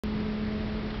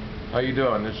How you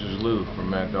doing? This is Lou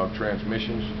from Mad Dog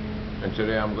Transmissions, and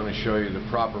today I'm going to show you the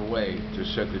proper way to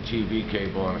set the TV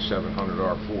cable on a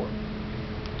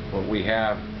 700R4. What we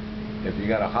have, if you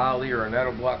got a Holley or an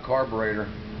Ettleblock carburetor,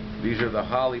 these are the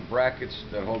Holley brackets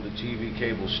that hold the TV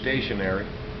cable stationary.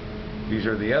 These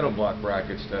are the Ettleblock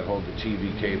brackets that hold the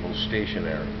TV cable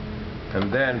stationary.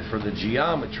 And then for the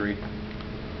geometry,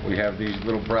 we have these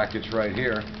little brackets right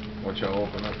here. Once I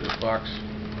open up this box,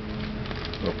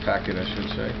 little packet I should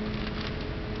say.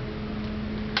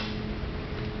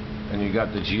 And you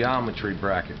got the geometry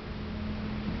bracket.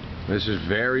 This is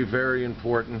very, very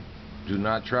important. Do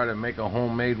not try to make a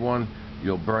homemade one.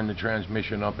 You'll burn the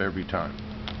transmission up every time.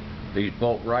 These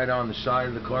bolt right on the side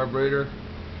of the carburetor,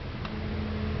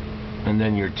 and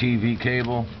then your TV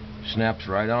cable snaps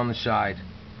right on the side.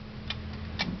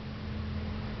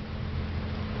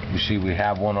 You see we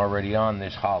have one already on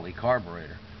this Holley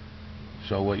carburetor.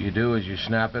 So what you do is you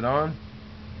snap it on,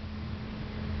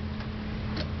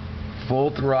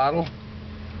 full throttle.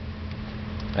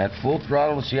 At full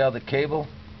throttle, see how the cable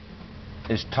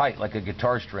is tight like a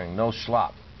guitar string, no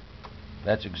slop.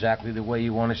 That's exactly the way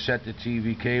you want to set the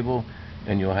TV cable,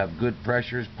 and you'll have good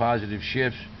pressures, positive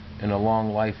shifts, and a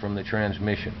long life from the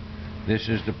transmission. This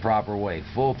is the proper way.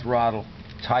 Full throttle,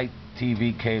 tight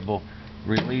TV cable,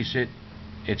 release it,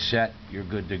 it's set, you're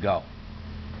good to go.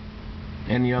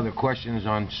 Any other questions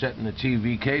on setting the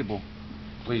TV cable,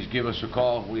 please give us a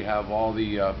call. We have all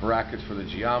the brackets for the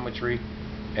geometry,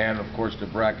 and of course the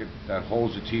bracket that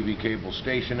holds the TV cable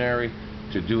stationary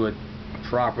to do it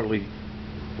properly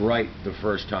right the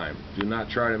first time. Do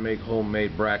not try to make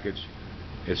homemade brackets.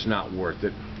 It's not worth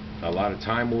it. A lot of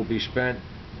time will be spent,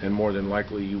 and more than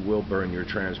likely you will burn your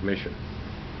transmission.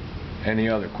 Any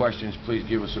other questions, please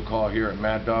give us a call here at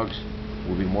Mad Dogs.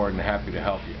 We'll be more than happy to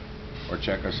help you. Or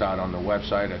check us out on the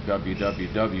website at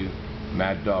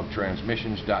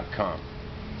www.maddogtransmissions.com.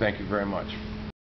 Thank you very much.